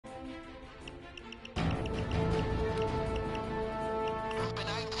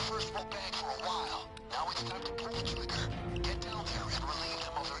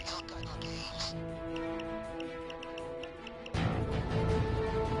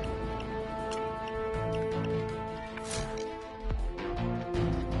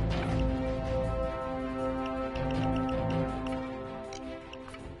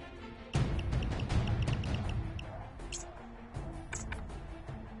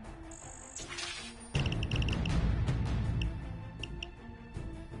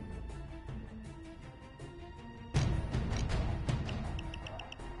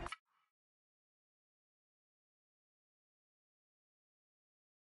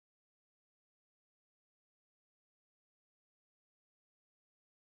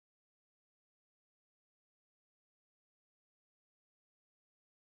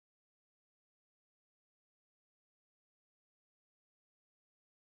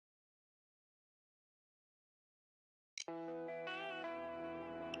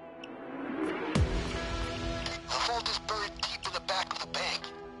The vault is buried deep in the back of the bank.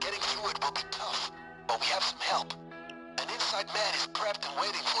 Getting through it will be tough, but we have some help. An inside man is prepped and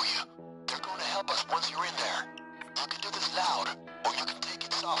waiting for you. They're going to help us once you're in there. You can do this loud, or you can take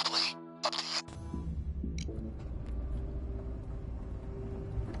it softly. Up to you.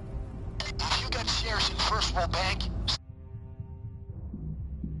 If you got shares in First World Bank,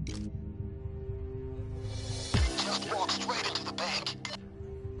 just walk straight into the bank.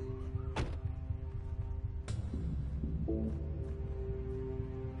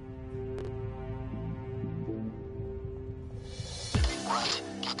 Right.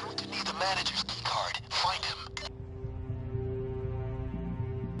 You're going to need the manager's keycard. Find him.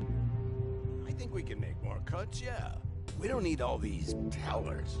 I think we can make more cuts, yeah. We don't need all these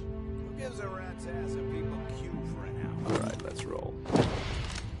tellers. Who gives a rat's ass if people queue for an hour? Alright, let's roll.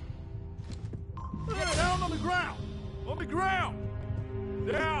 Get down on the ground! On the ground!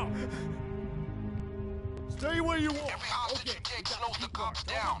 Down! Stay where you are. Every hostage you take slows the cops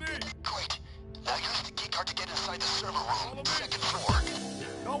down. Great. Now use the keycard to get inside the server room. Second floor.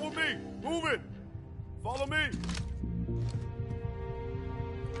 Come with me! Move it! Follow me!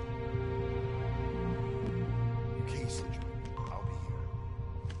 Okay, Sidra. I'll be here.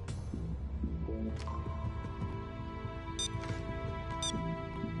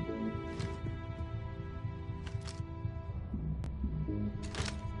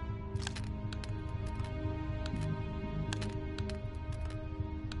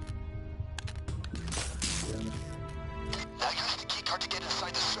 Now use the keycard to get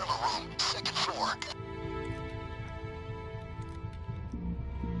inside the server room. Second floor.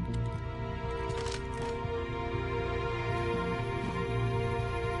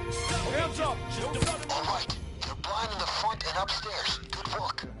 Hands up! All right. You're blind in the front and upstairs. Good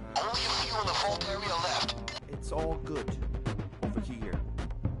work. Only a few in the vault area left. It's all good. Over here.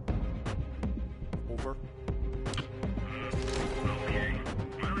 Over. Okay.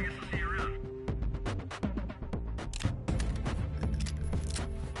 Well, I guess I'll see you around.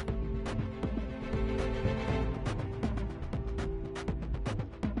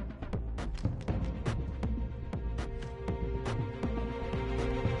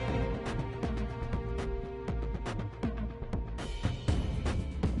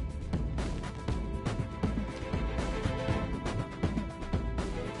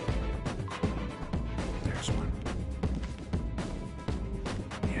 There's one.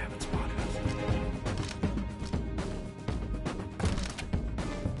 They haven't spotted us.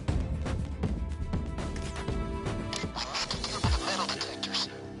 We need to deal with the metal detectors.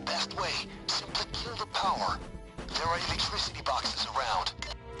 Best way, simply kill the power. There are electricity boxes around.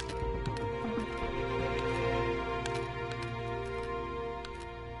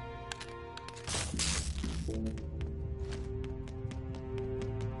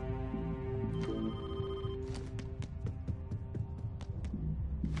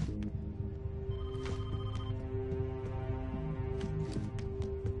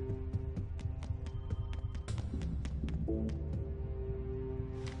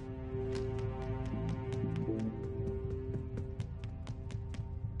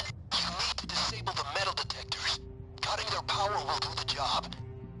 You need to disable the metal detectors. Cutting their power will do the job.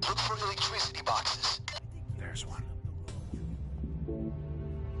 Look for electricity boxes. There's one.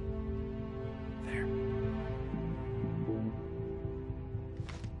 There.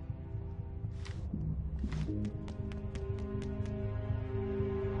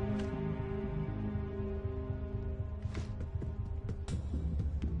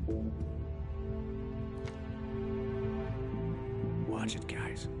 Watch it,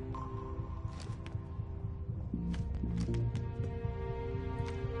 guys.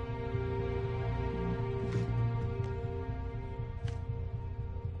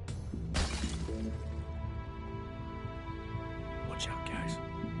 Watch out, guys.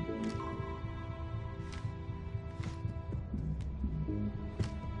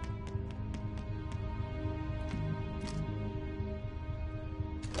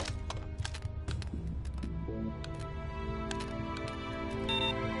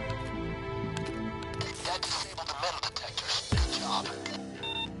 That disabled the metal detectors. Good job.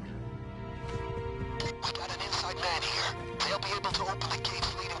 We got an inside man here. They'll be able to open the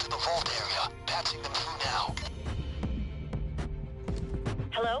gates leading to the vault area. Patching them through now.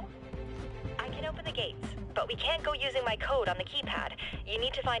 Hello? I can open the gates, but we can't go using my code on the keypad. You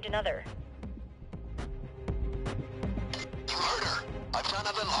need to find another. You heard her. I've done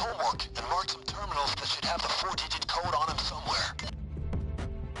a little homework and marked some terminals that should have the 4-digit code on them somewhere.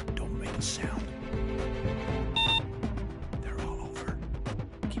 Don't make a sound. They're all over.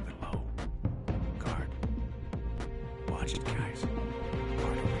 Keep it low. Guard. Watch it, guys.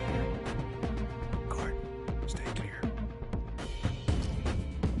 Guard over there. Guard, stay clear.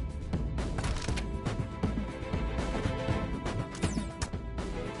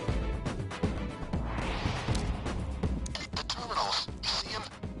 The terminals, you see them?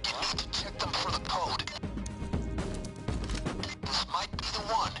 You need to check them for the code. This might be the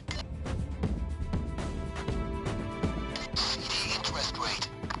one. CD interest rate,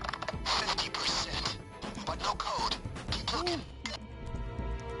 50%. But no code. Keep looking.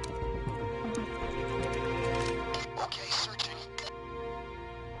 Okay, searching.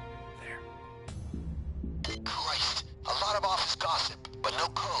 There. Christ, a lot of office gossip, but no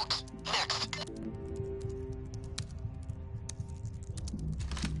codes. Next.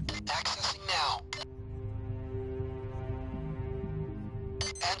 Accessing now.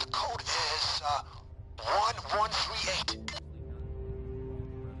 And the code is, 1138.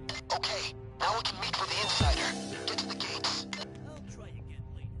 Okay, now we can meet with the insider. Get to the gates.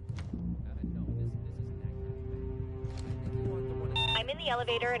 I'm in the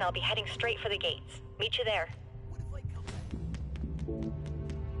elevator and I'll be heading straight for the gates. Meet you there.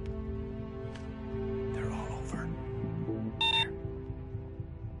 They're all over. There.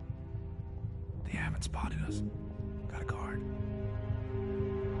 They haven't spotted us. Got a guard.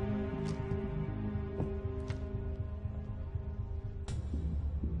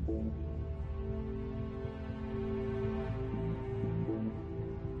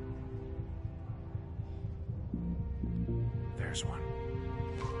 There's one.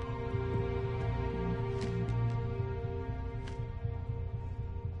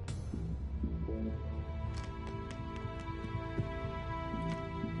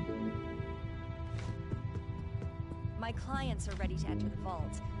 My clients are ready to enter the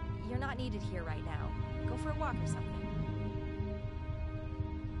vault. You're not needed here right now. Go for a walk or something.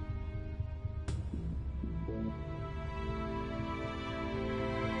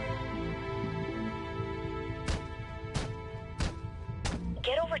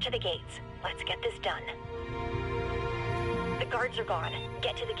 Get over to the gates. Let's get this done. The guards are gone.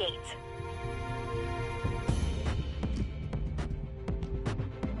 Get to the gates.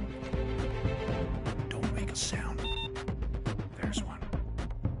 Don't make a sound. There's one.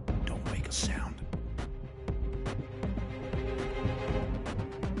 Don't make a sound.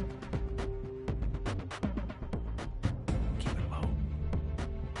 Keep it low.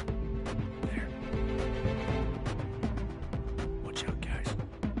 There. Watch out, guys.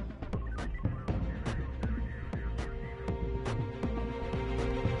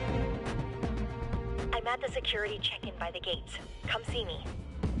 I'm at the security check-in by the gates. Come see me.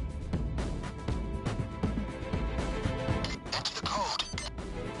 Enter the code.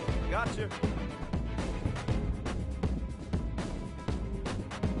 Gotcha.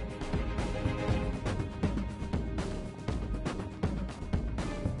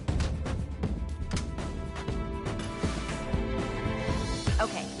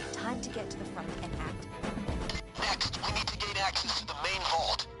 Okay, time to get to the front and act. Next, we need to gain access to the main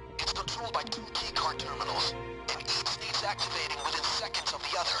vault. It's controlled by 2 keycard terminals, and each needs activating within seconds of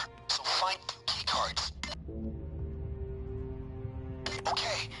the other. So find 2 keycards.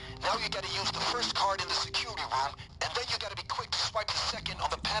 Okay, now you gotta use the first card in the security room, and then you gotta be quick to swipe the second on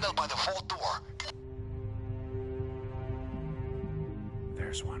the panel by the vault door.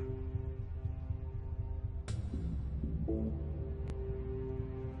 There's one.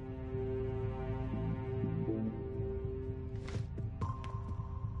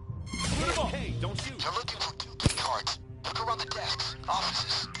 Hey, don't shoot. You're looking for 2 keycards. Look around the desks,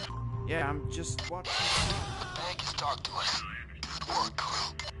 offices. Yeah, I'm just watching. The bank is dark to us. Good work,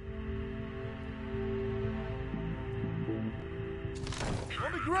 crew.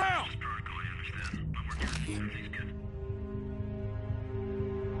 On the ground!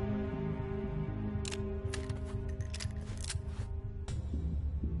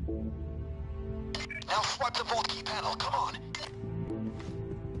 Now swipe the vault key panel, come on.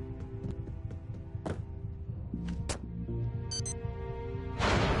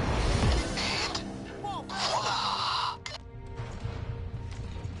 And voila!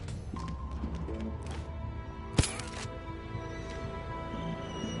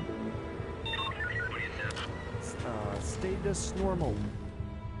 Status normal.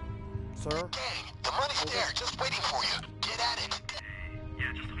 Sir? Gang, the money's there, just waiting for you. Get at it.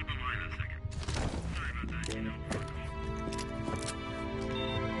 Yeah, just hold the line a second. Sorry about that,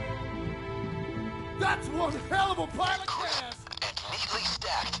 That's one hell of a pile of Crisp cash! and neatly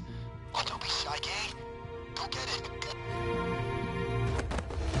stacked. Oh, don't be shy, gang. Go get it.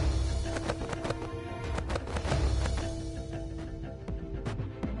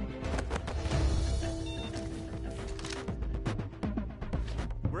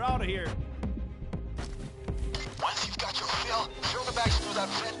 We're out of here. Once you've got your fill, throw the bags through that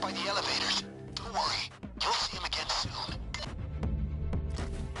vent by the elevators. Don't worry, you'll see him again soon.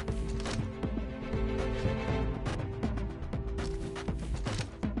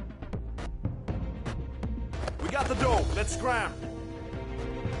 We got the dough. Let's scram.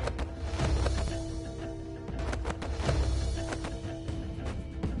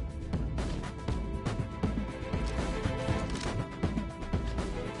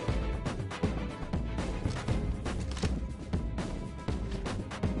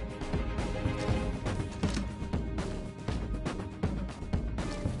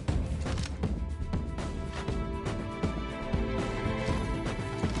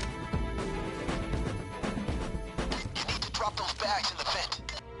 Drop those bags in the vent.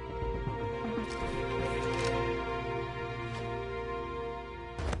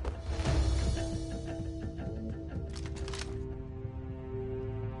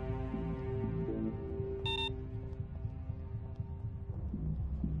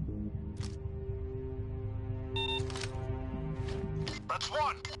 That's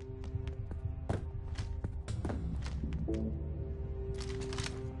one.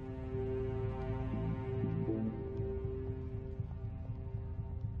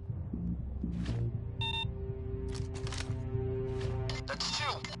 That's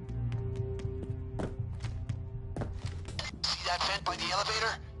two. See that vent by the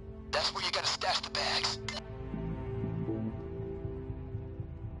elevator? That's where you gotta stash the bags.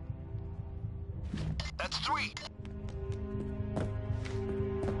 That's three.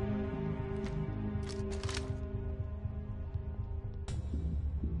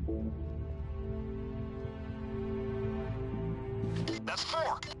 That's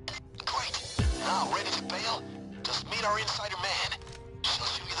four. Great. Now, ready to bail? Just meet our insider man. She'll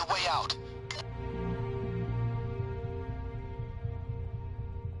show you the way out.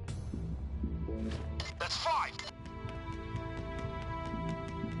 That's five.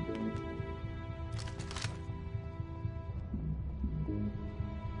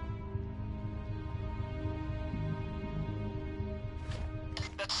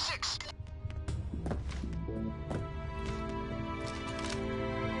 That's six.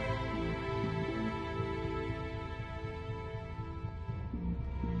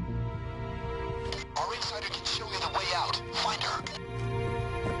 Our insider can show you the way out. Find her.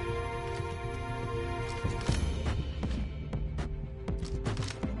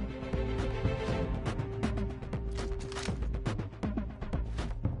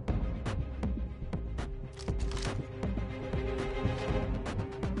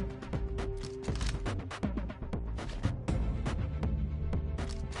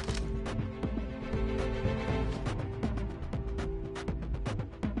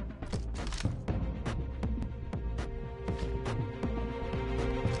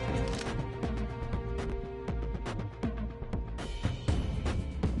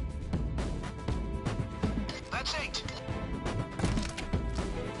 That's eight.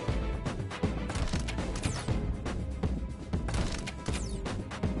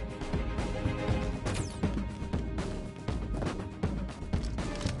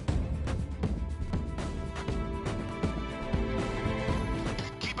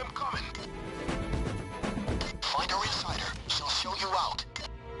 Keep him coming. Find our insider. She'll show you out.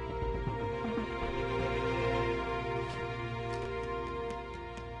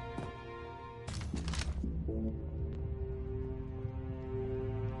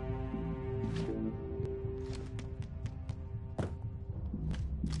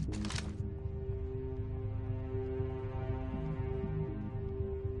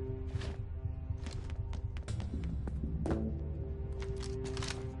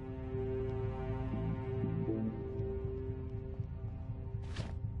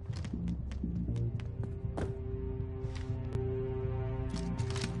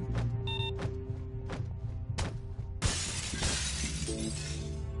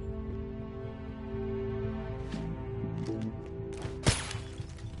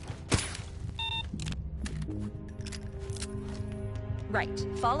 Right.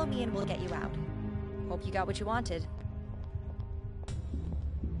 Follow me and we'll get you out. Hope you got what you wanted.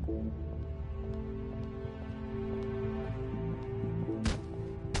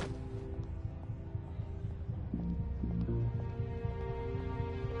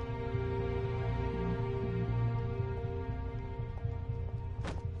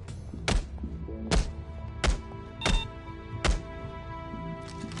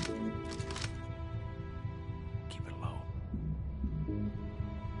 Keep it low.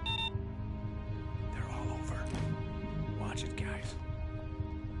 They're all over. Watch it, guys.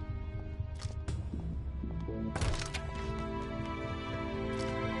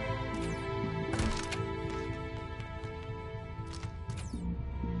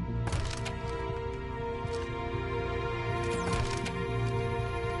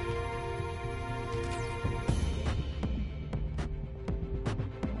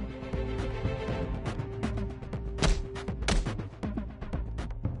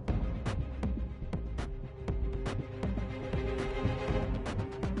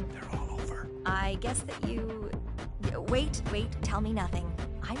 I guess that you... Wait, tell me nothing.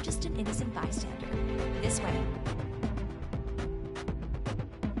 I'm just an innocent bystander. This way.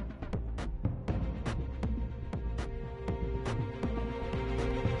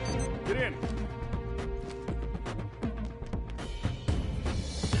 Get in.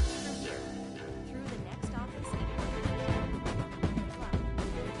 Through here. Through the next office.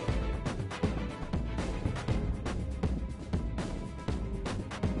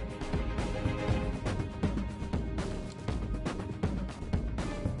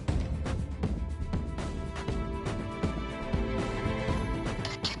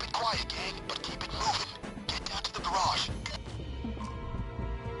 Keep it quiet, gang, but keep it moving. Get down to the garage.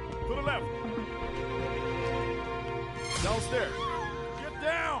 To the left. Downstairs. Get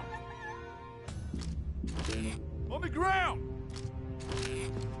down. On the ground.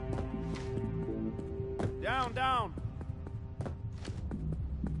 Down.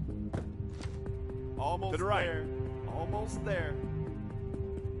 Almost To the right. there. Almost there.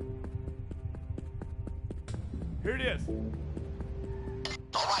 Here it is.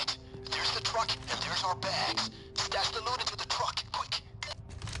 All right, there's the truck, and there's our bags. Stash the loot into the truck, quick.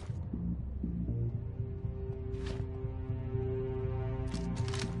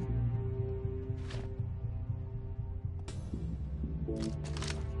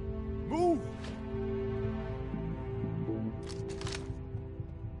 Move.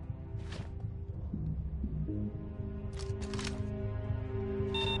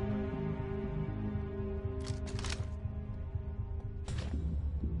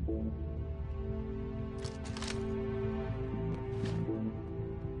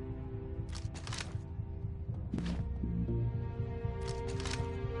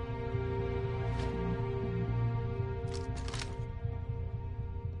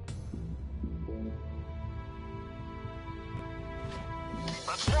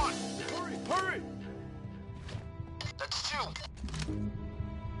 That's one. Hurry. That's two.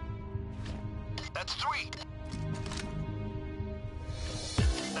 That's three.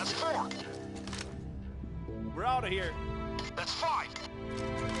 That's four. We're out of here. That's five.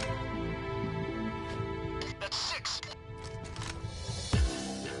 That's six.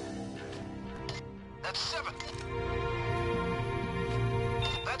 That's seven.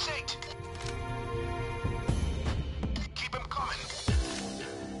 That's eight. Keep him coming.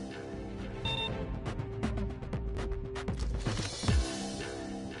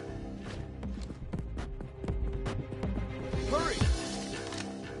 Hurry.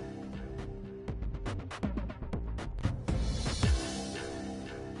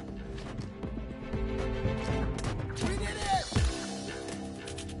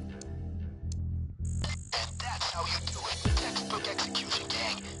 And that's how you do it. Textbook execution,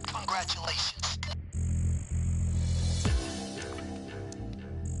 gang. Congratulations.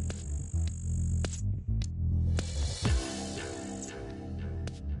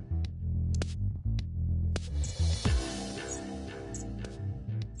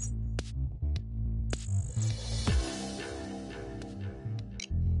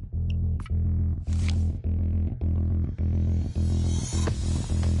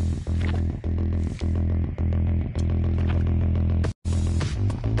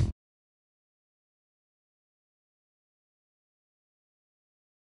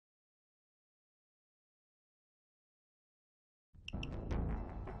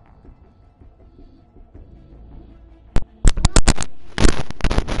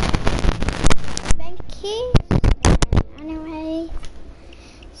 Bank keys. Anyway,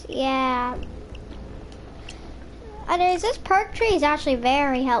 so yeah. Anyways, this perk tree is actually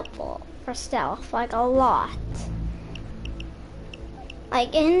very helpful for stealth, like a lot. Like,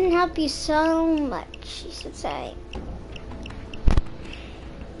 it can help you so much, you should say.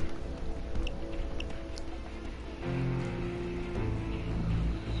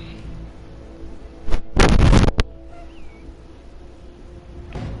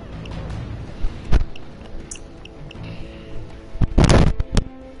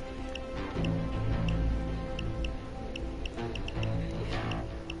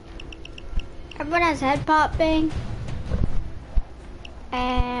 Everyone has head popping.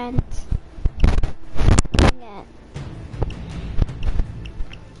 And yeah.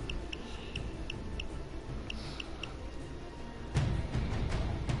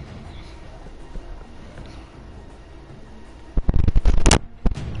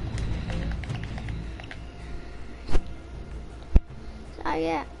 So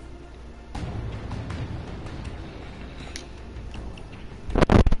yeah.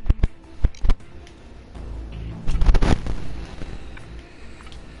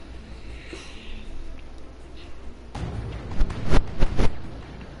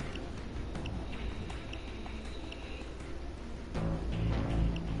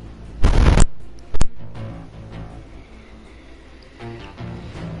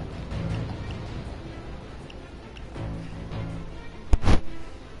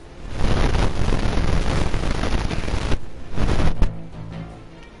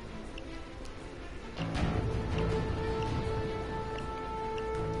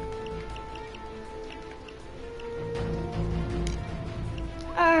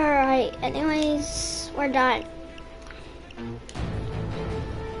 Alright, anyways, we're done.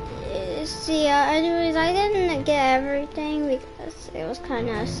 See, anyways, I didn't get everything because it was kind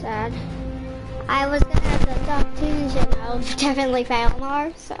of sad. I was gonna have the top tunes and I would definitely fail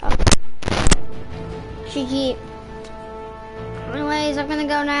more, so. GG. Anyways, I'm gonna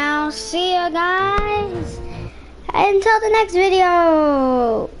go now. See you guys. Until the next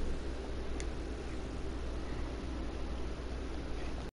video.